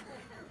stuff.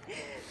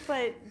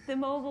 But the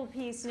mobile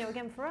piece,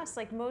 again, for us,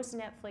 like most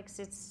Netflix,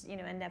 it's,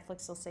 and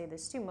Netflix will say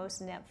this too,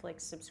 most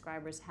Netflix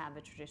subscribers have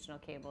a traditional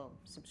cable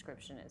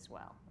subscription as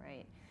well,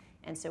 right?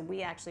 And so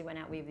we actually went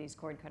out, we have these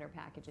cord cutter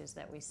packages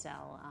that we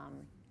sell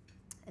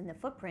in the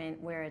footprint,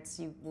 where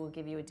we'll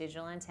give you a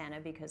digital antenna,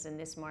 because in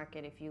this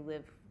market, if you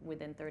live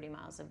within 30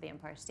 miles of the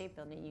Empire State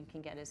Building, you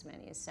can get as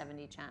many as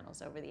 70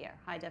 channels over the air,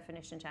 high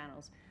definition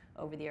channels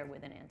over the air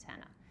with an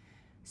antenna.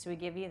 So we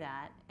give you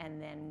that,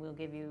 and then we'll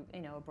give you,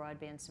 a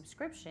broadband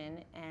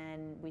subscription,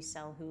 and we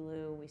sell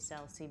Hulu, we're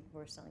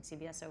selling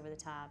CBS over the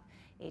top,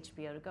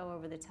 HBO to go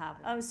over the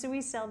top. So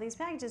we sell these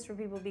packages for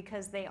people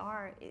because they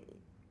are,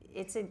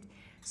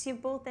 so you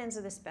have both ends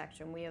of the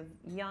spectrum. We have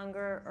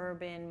younger,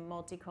 urban,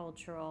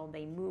 multicultural.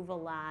 They move a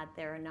lot.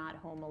 They're not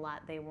home a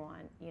lot. They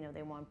want,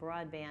 they want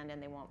broadband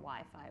and they want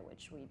Wi-Fi,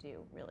 which we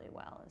do really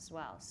well as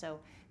well. So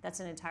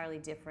that's an entirely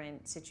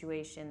different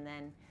situation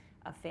than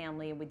a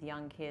family with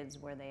young kids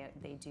where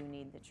they do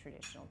need the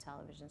traditional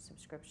television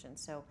subscription.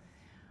 So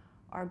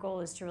our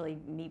goal is to really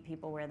meet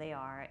people where they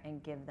are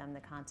and give them the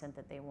content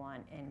that they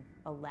want and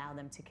allow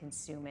them to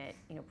consume it,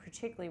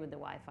 particularly with the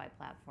Wi-Fi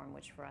platform,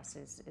 which for us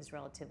is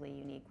relatively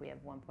unique. We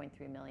have 1.3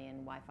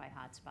 million Wi-Fi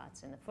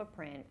hotspots in the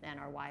footprint, and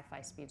our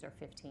Wi-Fi speeds are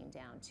 15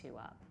 down, 2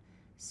 up.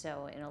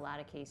 So in a lot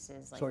of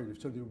cases, Sorry,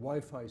 so the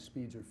Wi-Fi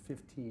speeds are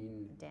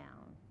 15 down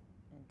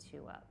and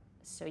 2 up.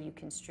 So you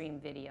can stream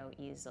video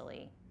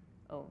easily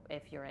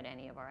if you're at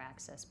any of our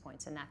access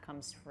points, and that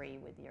comes free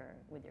with your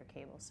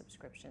cable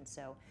subscription.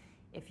 So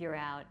if you're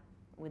out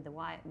with the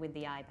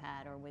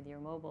iPad or with your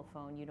mobile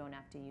phone, you don't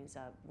have to use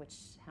up,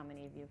 how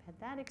many of you have had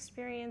that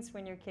experience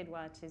when your kid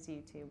watches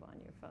YouTube on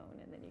your phone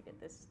and then you get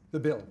this? The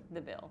bill.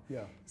 The bill.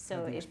 Yeah.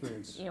 So if,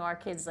 our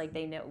kids,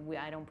 they know,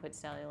 I don't put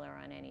cellular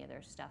on any of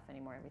their stuff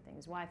anime everything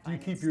is Wi-Fi.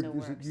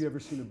 Do you ever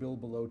seen a bill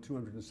below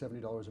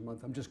 $270 a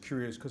month? I'm just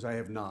curious, because I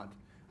have not.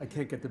 I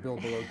can't get the bill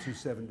below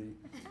 $270.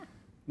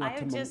 I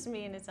have just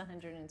me, and it's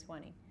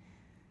 $120.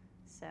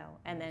 So,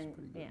 and then,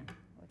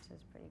 which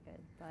is pretty good.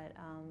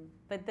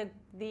 But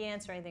the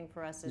answer, I think,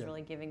 for us is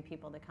really giving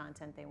people the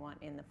content they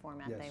want in the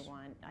format they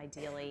want,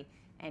 ideally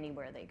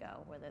anywhere they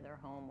go, whether they're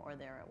home or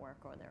they're at work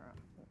or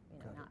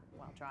they're not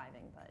while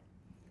driving. But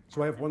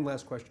so I have one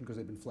last question, because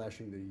they've been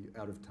flashing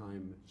the out of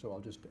time, so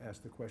I'll just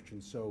ask the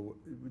question. So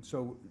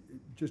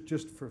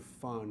just for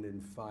fun,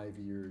 in 5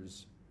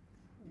 years,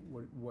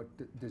 what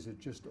does it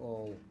just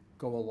all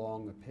go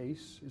along a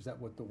pace? Is that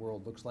what the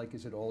world looks like?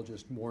 Is it all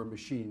just more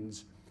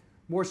machines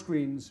more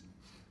screens,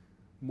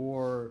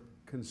 more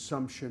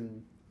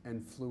consumption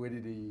and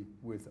fluidity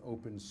with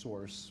open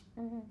source,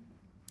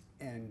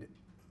 and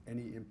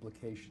any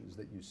implications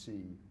that you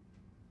see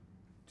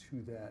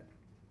to that,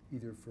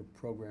 either for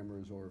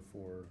programmers or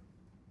for...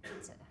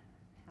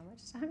 How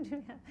much time do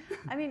we have?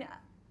 I mean,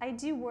 I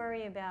do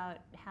worry about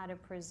how to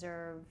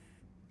preserve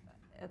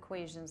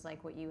equations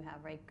like what you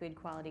have, right? Good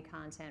quality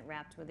content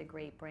wrapped with a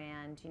great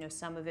brand. You know,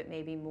 some of it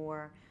may be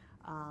more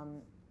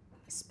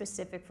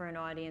specific for an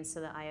audience,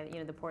 so that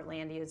the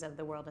Portlandias of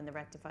the world and the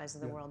Rectifies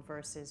of the world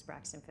versus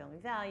Braxton Family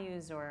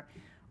Values or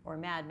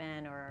Mad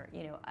Men, or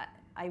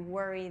I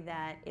worry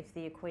that if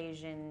the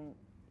equation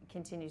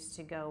continues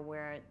to go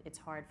where it's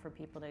hard for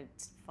people to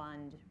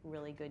fund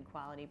really good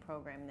quality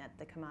programming, that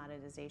the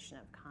commoditization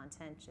of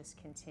content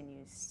just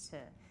continues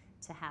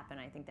to happen.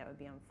 I think that would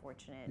be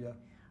unfortunate. Yeah.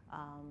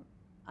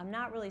 I'm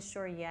not really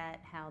sure yet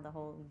how the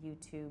whole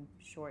YouTube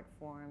short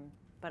form,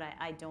 but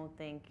I don't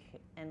think,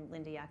 and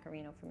Linda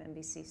Yaccarino from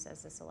NBC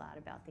says this a lot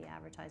about the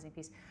advertising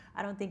piece,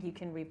 I don't think you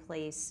can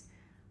replace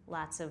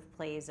lots of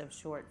plays of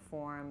short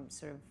form,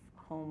 sort of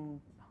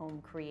home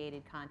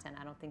created content.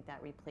 I don't think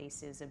that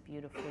replaces a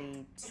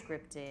beautifully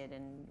scripted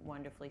and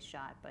wonderfully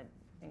shot but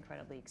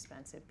incredibly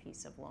expensive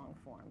piece of long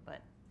form.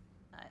 But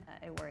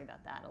I worry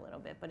about that a little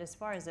bit. But as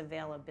far as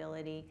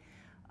availability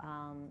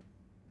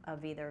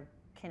of either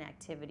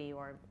connectivity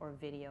or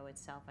video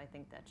itself, I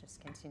think that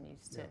just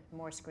continues to,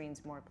 more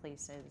screens, more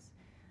places,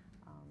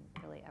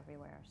 really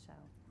everywhere. So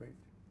great.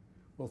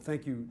 Well,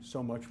 thank you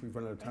so much. We've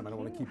run out of time. I don't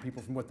want to keep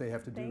people from what they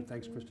have to do.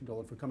 Thanks, Kristin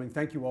Dolan, for coming.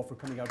 Thank you all for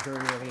coming out very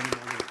early in the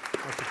morning.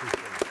 Much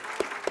appreciated.